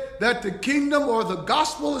said that the kingdom or the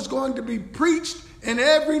gospel is going to be preached in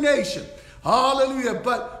every nation. Hallelujah.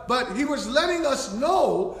 But he was letting us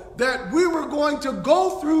know that we were going to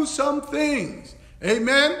go through some things.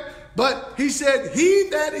 Amen. But he said, he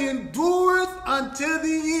that endureth unto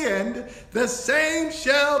the end, the same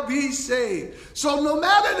shall be saved. So no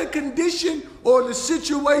matter the condition or the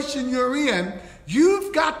situation you're in,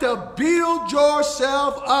 you've got to build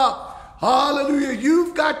yourself up. Hallelujah.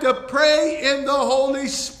 You've got to pray in the Holy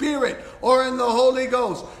Spirit or in the Holy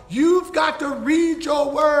Ghost. You've got to read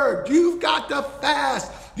your word. You've got to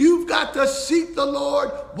fast. You've got to seek the Lord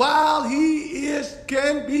while he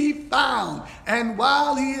can be found and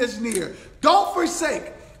while he is near. Don't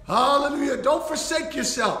forsake. Hallelujah. Don't forsake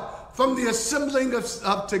yourself from the assembling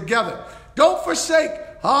of together. Don't forsake,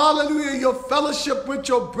 hallelujah, your fellowship with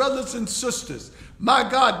your brothers and sisters. My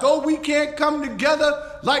God, though we can't come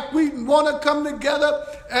together like we want to come together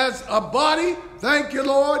as a body, thank you,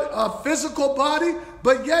 Lord, a physical body,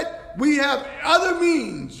 but yet we have other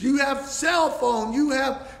means. You have cell phone, you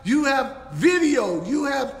have video, you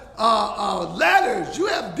have letters, you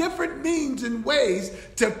have different means and ways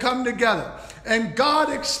to come together. And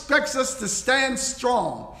God expects us to stand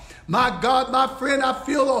strong. My God, my friend, I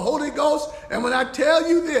feel the Holy Ghost. And when I tell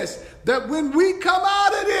you this, that when we come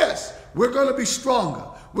out of this, we're going to be stronger.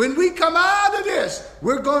 When we come out of this,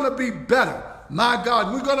 we're going to be better. My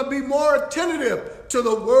God, we're going to be more attentive to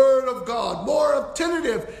the word of God, more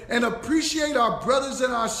attentive and appreciate our brothers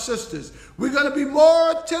and our sisters. We're going to be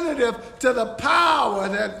more attentive to the power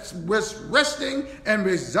that was resting and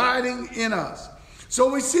residing in us. So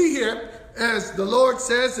we see here, as the Lord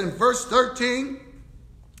says in verse 13,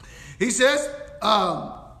 he says,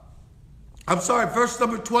 verse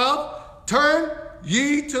number 12, turn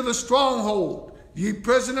ye to the stronghold, ye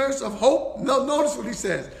prisoners of hope. No, notice what he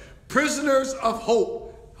says. Prisoners of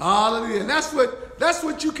hope. Hallelujah. And that's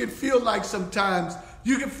what you can feel like sometimes.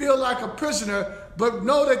 You can feel like a prisoner, but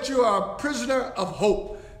know that you are a prisoner of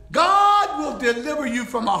hope. God will deliver you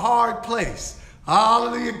from a hard place.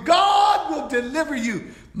 Hallelujah. God will deliver you.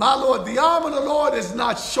 My Lord, the arm of the Lord is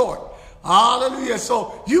not short. Hallelujah.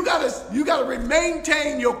 So you gotta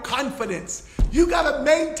maintain your confidence. You gotta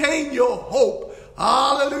maintain your hope.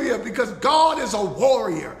 Hallelujah. Because God is a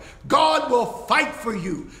warrior. God will fight for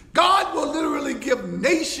you. God will literally give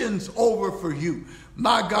nations over for you.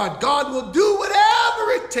 My God, God will do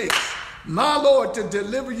whatever it takes, my Lord, to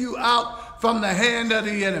deliver you out from the hand of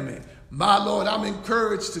the enemy. My Lord, I'm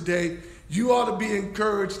encouraged today. You ought to be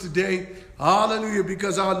encouraged today. Hallelujah.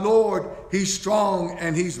 Because our Lord, he's strong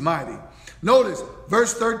and he's mighty. Notice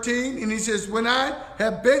verse 13, and he says, when I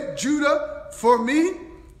have bent Judah for me,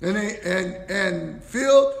 and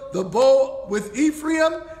filled the bow with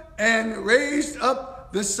Ephraim, and raised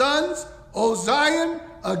up the sons, O Zion,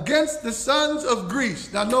 against the sons of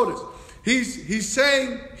Greece. Now notice, he's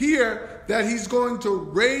saying here that he's going to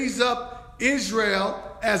raise up Israel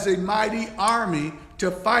as a mighty army to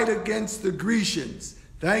fight against the Grecians.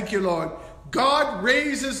 Thank you, Lord. God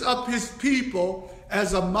raises up his people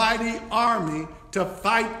as a mighty army to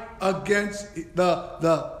fight against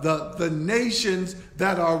the nations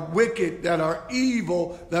that are wicked, that are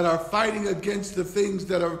evil, that are fighting against the things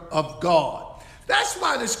that are of God. That's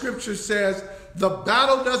why the scripture says the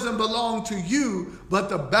battle doesn't belong to you, but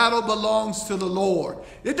the battle belongs to the Lord.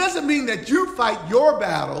 It doesn't mean that you fight your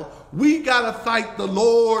battle. We got to fight the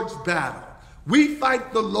Lord's battle. We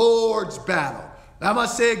fight the Lord's battle. I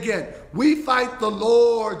must say again, we fight the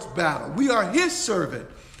Lord's battle. We are his servant.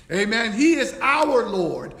 Amen. He is our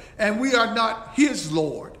Lord, and we are not his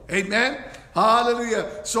Lord. Amen.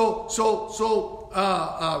 Hallelujah. So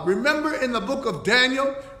remember in the book of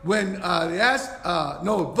Daniel when they asked,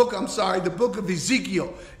 the book of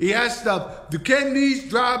Ezekiel. He asked, can these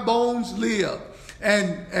dry bones live?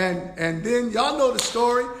 And then y'all know the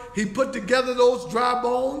story. He put together those dry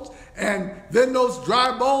bones, and then those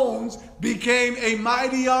dry bones became a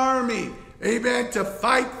mighty army. Amen. To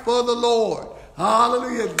fight for the Lord.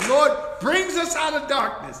 Hallelujah. The Lord brings us out of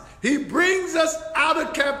darkness. He brings us out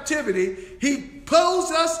of captivity. He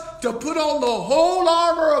pulls us to put on the whole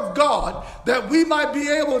armor of God that we might be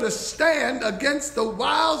able to stand against the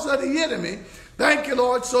wiles of the enemy. Thank you,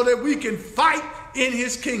 Lord, so that we can fight in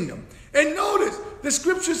his kingdom. And notice, the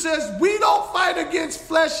scripture says we don't fight against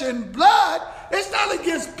flesh and blood. It's not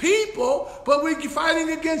against people, but we're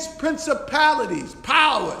fighting against principalities,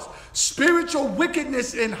 powers, spiritual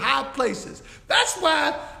wickedness in high places. That's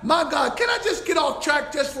why, my God, can I just get off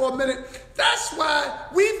track just for a minute? That's why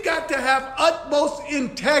we've got to have utmost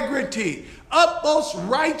integrity, utmost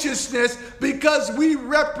righteousness, because we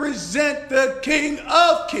represent the King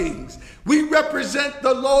of Kings. We represent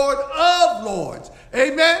the Lord of Lords.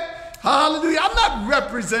 Amen. Hallelujah. I'm not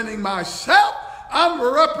representing myself. I'm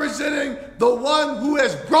representing the one who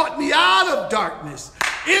has brought me out of darkness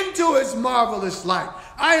into his marvelous light.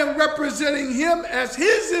 I am representing him as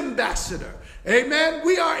his ambassador. Amen.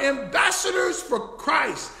 We are ambassadors for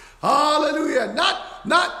Christ. Hallelujah.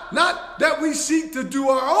 Not that we seek to do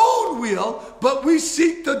our own will, but we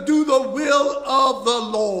seek to do the will of the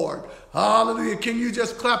Lord. Hallelujah. Can you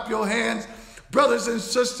just clap your hands, brothers and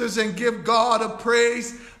sisters, and give God a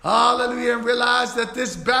praise? Hallelujah. And realize that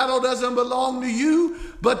this battle doesn't belong to you,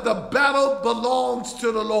 but the battle belongs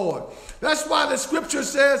to the Lord. That's why the scripture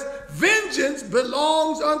says vengeance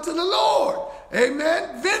belongs unto the Lord.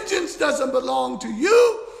 Amen. Vengeance doesn't belong to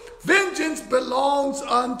you. Vengeance belongs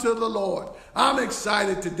unto the Lord. I'm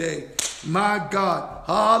excited today. My God.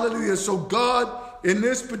 Hallelujah. So God, in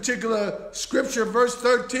this particular scripture, verse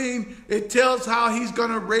 13, it tells how he's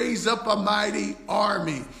going to raise up a mighty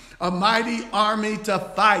army to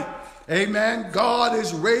fight. Amen. God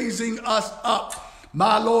is raising us up,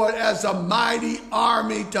 my Lord, as a mighty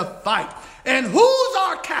army to fight. And who's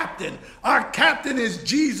our captain? Our captain is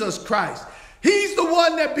Jesus Christ. He's the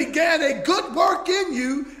one that began a good work in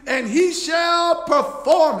you, and he shall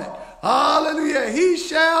perform it. Hallelujah. He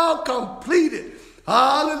shall complete it.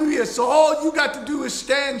 Hallelujah. So all you got to do is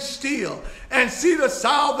stand still and see the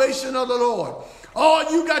salvation of the Lord.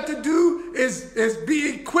 All you got to do is be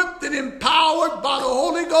equipped and empowered by the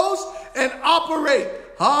Holy Ghost and operate.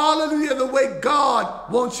 Hallelujah. The way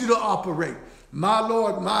God wants you to operate. My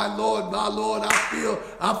Lord, my Lord, my Lord.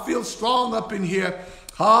 I feel strong up in here.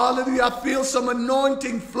 Hallelujah. I feel some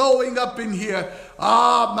anointing flowing up in here.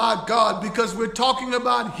 Ah, my God, because we're talking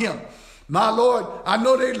about him. My Lord, I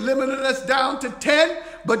know they limited us down to 10,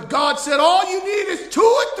 but God said all you need is 2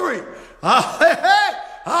 or 3.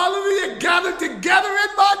 Hallelujah. Gather together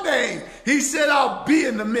in my name. He said, I'll be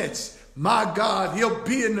in the midst. My God, he'll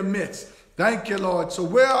be in the midst. Thank you, Lord. So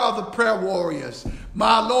where are the prayer warriors?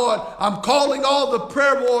 My Lord, I'm calling all the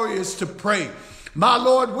prayer warriors to pray. My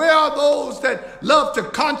Lord, where are those that love to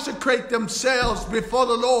consecrate themselves before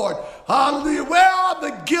the Lord? Hallelujah. Where are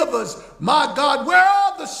the givers? My God, where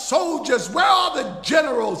are the soldiers? Where are the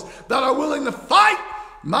generals that are willing to fight?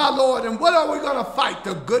 My Lord, and what are we going to fight?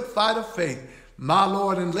 The good fight of faith. My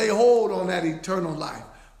Lord, and lay hold on that eternal life.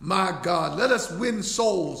 My God, let us win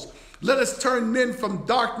souls. Let us turn men from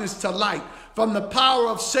darkness to light, from the power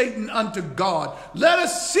of Satan unto God. Let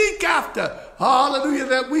us seek after, hallelujah,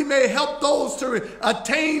 that we may help those to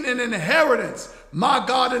attain an inheritance. My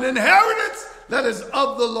God, an inheritance that is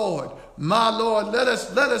of the Lord. My Lord, let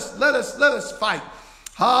us fight.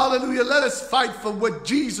 Hallelujah. Let us fight for what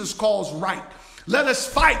Jesus calls right. Let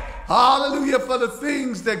us fight, hallelujah, for the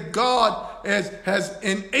things that God has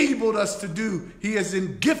enabled us to do. He has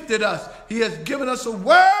gifted us. He has given us a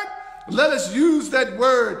word. Let us use that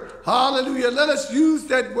word. Hallelujah. Let us use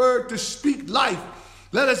that word to speak life.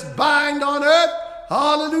 Let us bind on earth,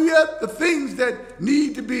 hallelujah, the things that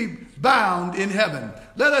need to be bound in heaven.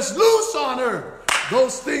 Let us loose on earth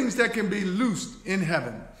those things that can be loosed in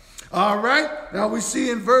heaven. All right. Now we see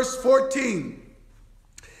in verse 14.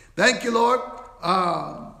 Thank you, Lord.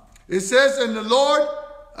 It says, and the Lord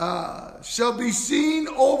shall be seen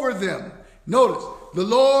over them. Notice, the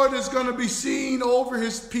Lord is going to be seen over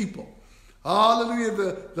his people. Hallelujah.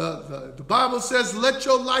 The Bible says, let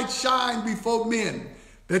your light shine before men,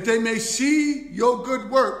 that they may see your good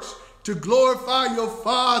works, to glorify your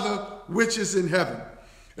Father which is in heaven.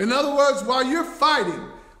 In other words, while you're fighting,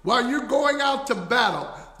 while you're going out to battle,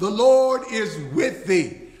 the Lord is with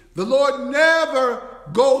thee. The Lord never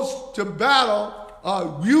goes to battle.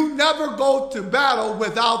 You never go to battle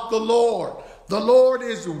without the Lord. The Lord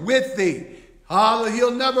is with thee.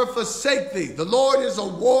 He'll never forsake thee. The Lord is a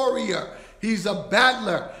warrior. He's a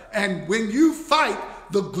battler. And when you fight,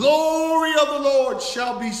 the glory of the Lord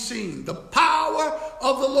shall be seen. The power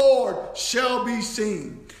of the Lord shall be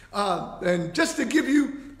seen. And just to give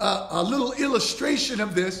you a little illustration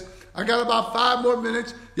of this, I got about 5 more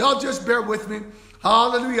minutes. Y'all just bear with me.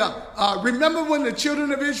 Hallelujah. Remember when the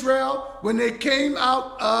children of Israel, when they came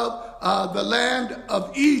out of the land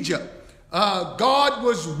of Egypt, God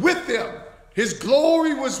was with them. His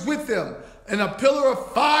glory was with them. And a pillar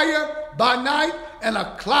of fire by night and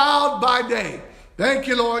a cloud by day. Thank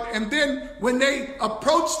you, Lord. And then when they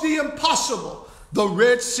approached the impossible, the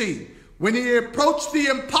Red Sea. When he approached the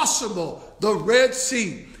impossible, the Red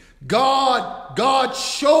Sea, God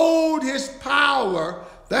showed his power,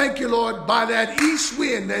 thank you, Lord, by that east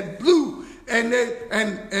wind that blew and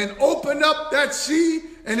opened up that sea,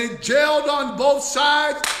 and it gelled on both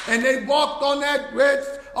sides, and they walked on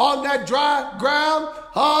that dry ground.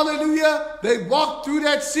 Hallelujah. They walked through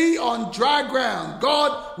that sea on dry ground.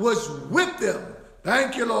 God was with them.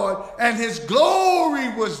 Thank you, Lord. And his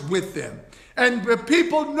glory was with them. And the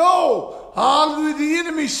people know, hallelujah, the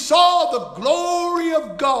enemy saw the glory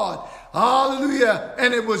of God. Hallelujah.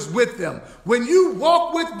 And it was with them. When you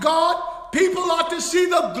walk with God, people ought to see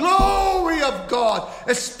the glory of God,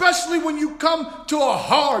 especially when you come to a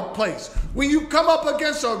hard place, when you come up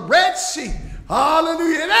against a Red Sea.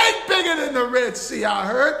 Hallelujah. It ain't bigger than the Red Sea, I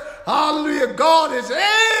heard. Hallelujah. God is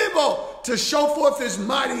able to show forth his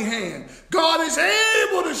mighty hand. God is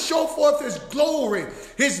able to show forth his glory,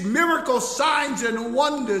 his miracle signs and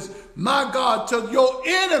wonders, my God, to your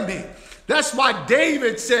enemy. That's why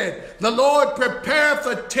David said, the Lord prepareth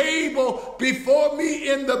a table before me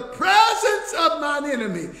in the presence of mine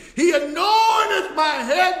enemy. He anointeth my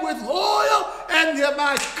head with oil, and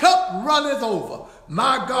my cup runneth over.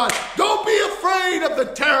 My God, don't be afraid of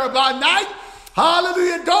the terror by night.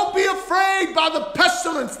 Hallelujah. Don't be afraid by the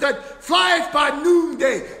pestilence that flieth by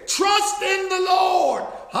noonday. Trust in the Lord.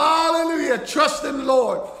 Hallelujah. Trust in the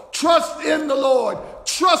Lord. Trust in the Lord.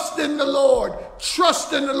 Trust in the Lord.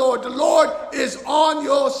 Trust in the Lord. The Lord is on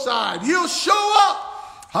your side. He'll show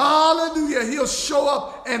up. Hallelujah. He'll show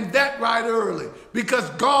up, and that right early, because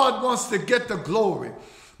God wants to get the glory.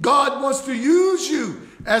 God wants to use you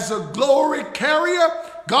as a glory carrier.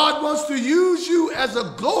 God wants to use you as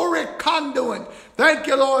a glory conduit. Thank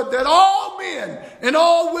you, Lord, that all men and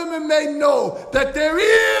all women may know that there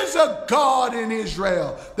is a God in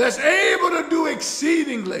Israel that's able to do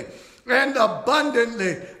exceedingly and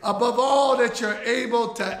abundantly above all that you're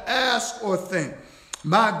able to ask or think.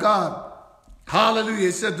 My God, hallelujah.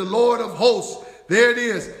 It said the Lord of hosts, there it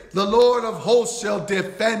is, the Lord of hosts shall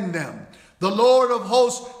defend them. The Lord of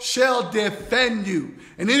hosts shall defend you.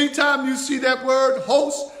 And anytime you see that word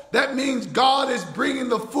host, that means God is bringing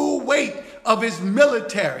the full weight of his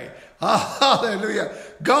military. Hallelujah.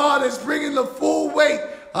 God is bringing the full weight,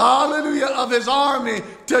 hallelujah, of his army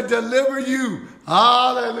to deliver you.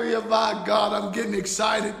 Hallelujah, my God. I'm getting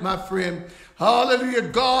excited, my friend. Hallelujah.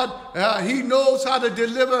 God, he knows how to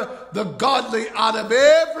deliver the godly out of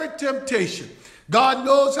every temptation. God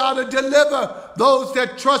knows how to deliver those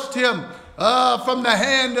that trust him from the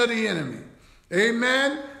hand of the enemy.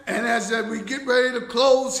 Amen. And as we get ready to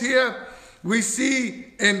close here, we see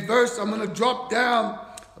in verse, I'm going to drop down,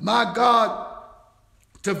 my God,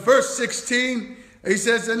 to verse 16. He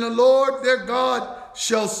says, and the Lord their God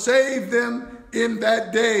shall save them in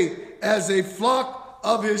that day as a flock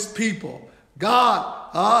of his people.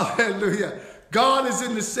 God, hallelujah. God is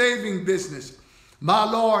in the saving business, my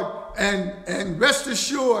Lord. And rest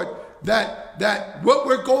assured that what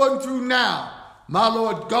we're going through now, my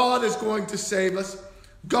Lord, God is going to save us.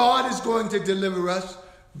 God is going to deliver us.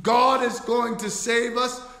 God is going to save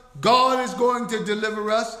us. God is going to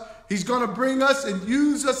deliver us. He's going to bring us and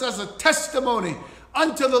use us as a testimony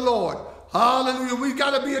unto the Lord. Hallelujah. We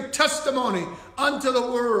got to be a testimony unto the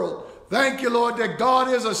world. Thank you, Lord, that God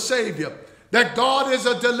is a savior, that God is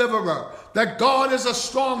a deliverer, that God is a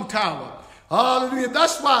strong tower. Hallelujah.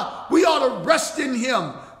 That's why we ought to rest in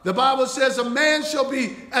him. The Bible says a man shall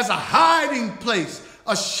be as a hiding place,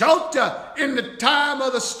 a shelter in the time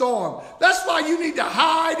of the storm. That's why you need to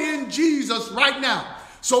hide in Jesus right now.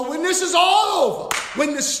 So when this is all over,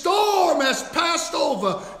 when the storm has passed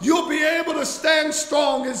over, you'll be able to stand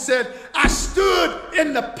strong and say, I stood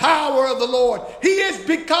in the power of the Lord. He has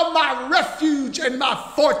become my refuge and my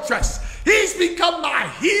fortress. He's become my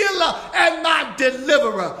healer and my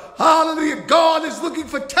deliverer. Hallelujah. God is looking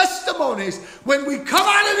for testimonies. When we come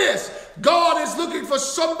out of this, God is looking for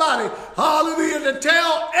somebody, hallelujah, to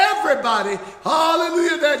tell everybody,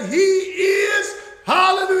 hallelujah, that he is,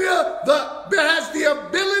 hallelujah, has the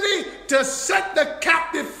ability to set the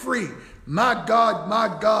captive free. My God,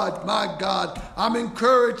 my God, my God. I'm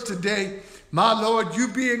encouraged today. My Lord, you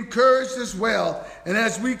be encouraged as well. And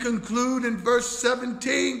as we conclude in verse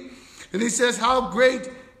 17, and he says, how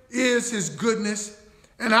great is his goodness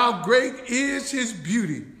and how great is his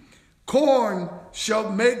beauty. Corn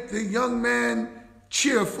shall make the young man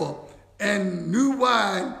cheerful, and new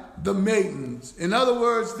wine the maidens. In other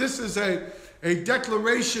words, this is a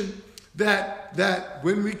declaration that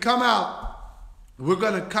when we come out, we're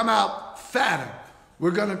going to come out fatter.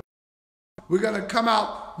 We're going to come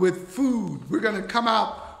out with food. We're going to come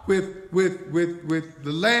out with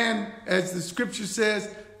the land, as the scripture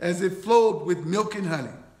says, as it flowed with milk and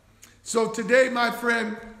honey. So today, my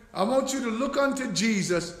friend, I want you to look unto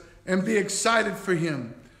Jesus and be excited for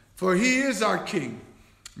him. For he is our King,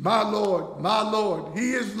 my Lord, my Lord.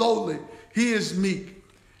 He is lowly. He is meek.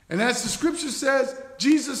 And as the scripture says,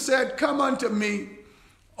 Jesus said, come unto me,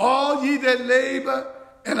 all ye that labor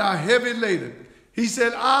and are heavy laden. He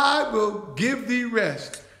said, I will give thee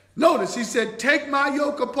rest. Notice, he said, take my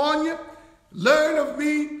yoke upon you. Learn of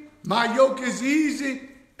me. My yoke is easy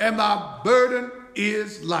and my burden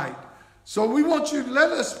is light. So we want you to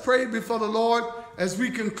let us pray before the Lord as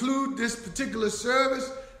we conclude this particular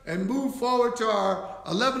service and move forward to our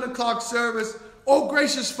 11 o'clock service. Oh,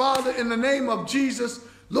 gracious Father, in the name of Jesus,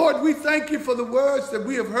 Lord, we thank you for the words that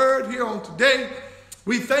we have heard here on today.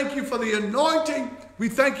 We thank you for the anointing. We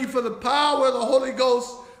thank you for the power of the Holy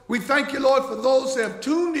Ghost. We thank you, Lord, for those who have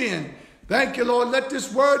tuned in. Thank you, Lord. Let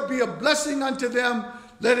this word be a blessing unto them.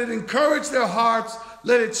 Let it encourage their hearts.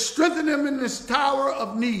 Let it strengthen them in this tower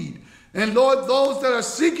of need. And Lord, those that are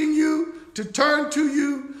seeking you to turn to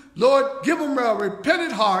you, Lord, give them a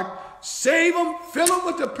repentant heart. Save them. Fill them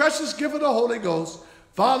with the precious gift of the Holy Ghost.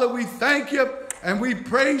 Father, we thank you and we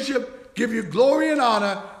praise you. Give you glory and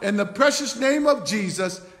honor in the precious name of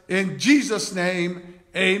Jesus. In Jesus' name,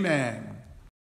 amen.